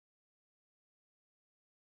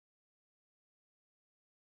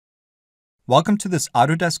Welcome to this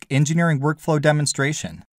Autodesk engineering workflow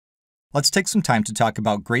demonstration. Let's take some time to talk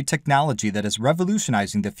about great technology that is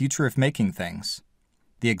revolutionizing the future of making things.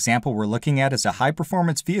 The example we're looking at is a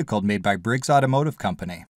high-performance vehicle made by Briggs Automotive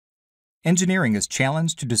Company. Engineering is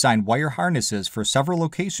challenged to design wire harnesses for several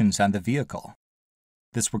locations on the vehicle.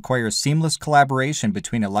 This requires seamless collaboration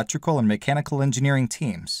between electrical and mechanical engineering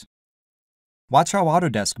teams. Watch how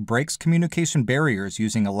Autodesk breaks communication barriers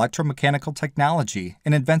using electromechanical technology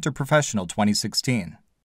in Inventor Professional 2016.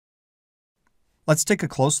 Let's take a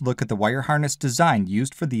close look at the wire harness design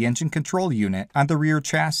used for the engine control unit on the rear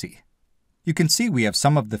chassis. You can see we have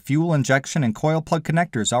some of the fuel injection and coil plug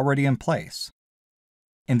connectors already in place.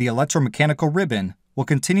 In the electromechanical ribbon, we'll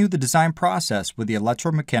continue the design process with the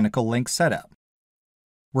electromechanical link setup.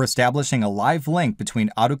 We're establishing a live link between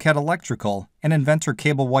AutoCAD Electrical and Inventor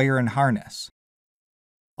cable wire and harness.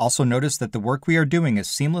 Also notice that the work we are doing is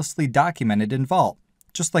seamlessly documented in Vault,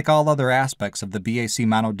 just like all other aspects of the BAC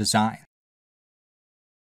Mono design.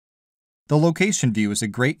 The location view is a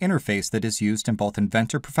great interface that is used in both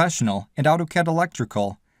Inventor Professional and AutoCAD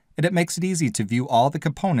Electrical, and it makes it easy to view all the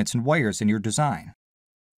components and wires in your design.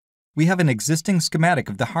 We have an existing schematic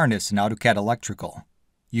of the harness in AutoCAD Electrical.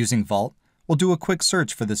 Using Vault, we'll do a quick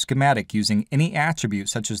search for the schematic using any attribute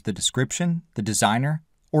such as the description, the designer,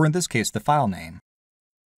 or in this case the file name.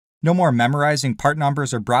 No more memorizing part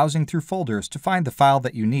numbers or browsing through folders to find the file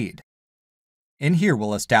that you need. In here,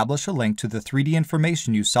 we'll establish a link to the 3D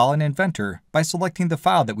information you saw in Inventor by selecting the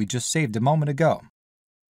file that we just saved a moment ago.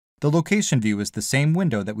 The location view is the same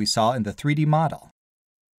window that we saw in the 3D model.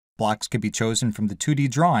 Blocks can be chosen from the 2D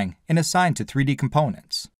drawing and assigned to 3D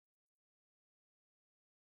components.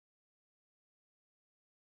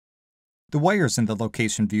 The wires in the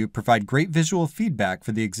location view provide great visual feedback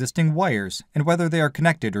for the existing wires and whether they are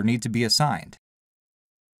connected or need to be assigned.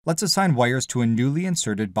 Let's assign wires to a newly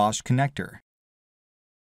inserted Bosch connector.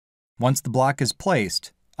 Once the block is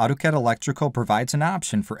placed, AutoCAD Electrical provides an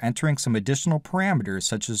option for entering some additional parameters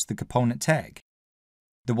such as the component tag.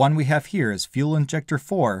 The one we have here is Fuel Injector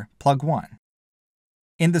 4, Plug 1.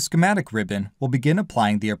 In the schematic ribbon, we'll begin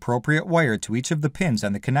applying the appropriate wire to each of the pins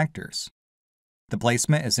on the connectors. The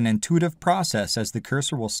placement is an intuitive process as the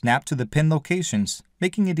cursor will snap to the pin locations,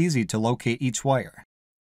 making it easy to locate each wire.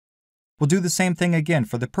 We'll do the same thing again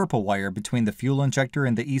for the purple wire between the fuel injector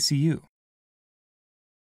and the ECU.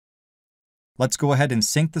 Let's go ahead and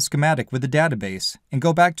sync the schematic with the database and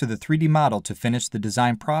go back to the 3D model to finish the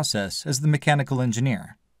design process as the mechanical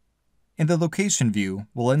engineer. In the location view,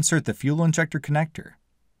 we'll insert the fuel injector connector.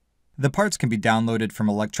 The parts can be downloaded from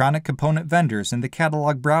electronic component vendors in the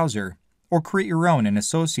catalog browser, or create your own and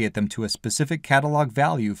associate them to a specific catalog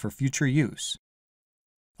value for future use.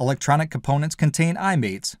 Electronic components contain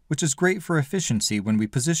eye-mates, which is great for efficiency when we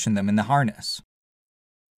position them in the harness.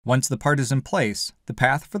 Once the part is in place, the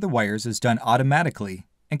path for the wires is done automatically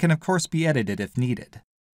and can of course be edited if needed.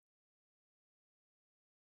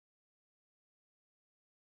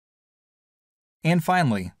 And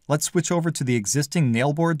finally, let's switch over to the existing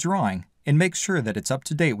nailboard drawing and make sure that it's up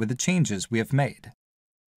to date with the changes we have made.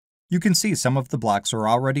 You can see some of the blocks are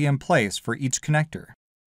already in place for each connector.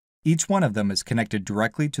 Each one of them is connected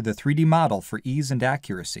directly to the 3D model for ease and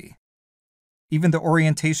accuracy. Even the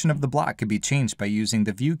orientation of the block can be changed by using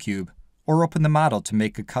the View Cube or open the model to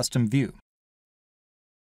make a custom view.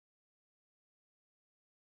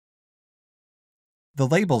 The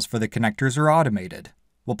labels for the connectors are automated.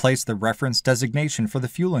 We'll place the reference designation for the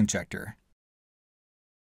fuel injector.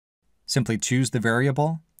 Simply choose the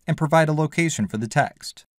variable and provide a location for the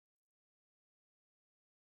text.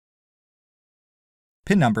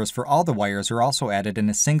 Pin numbers for all the wires are also added in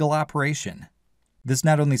a single operation. This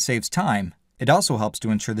not only saves time, it also helps to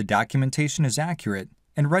ensure the documentation is accurate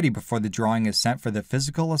and ready before the drawing is sent for the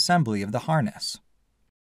physical assembly of the harness.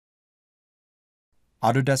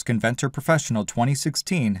 Autodesk Inventor Professional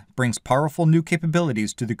 2016 brings powerful new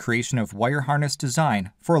capabilities to the creation of wire harness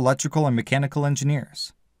design for electrical and mechanical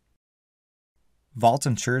engineers. Vault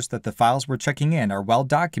ensures that the files we're checking in are well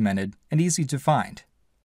documented and easy to find.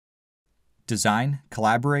 Design,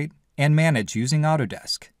 collaborate, and manage using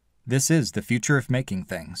Autodesk. This is the future of making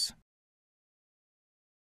things.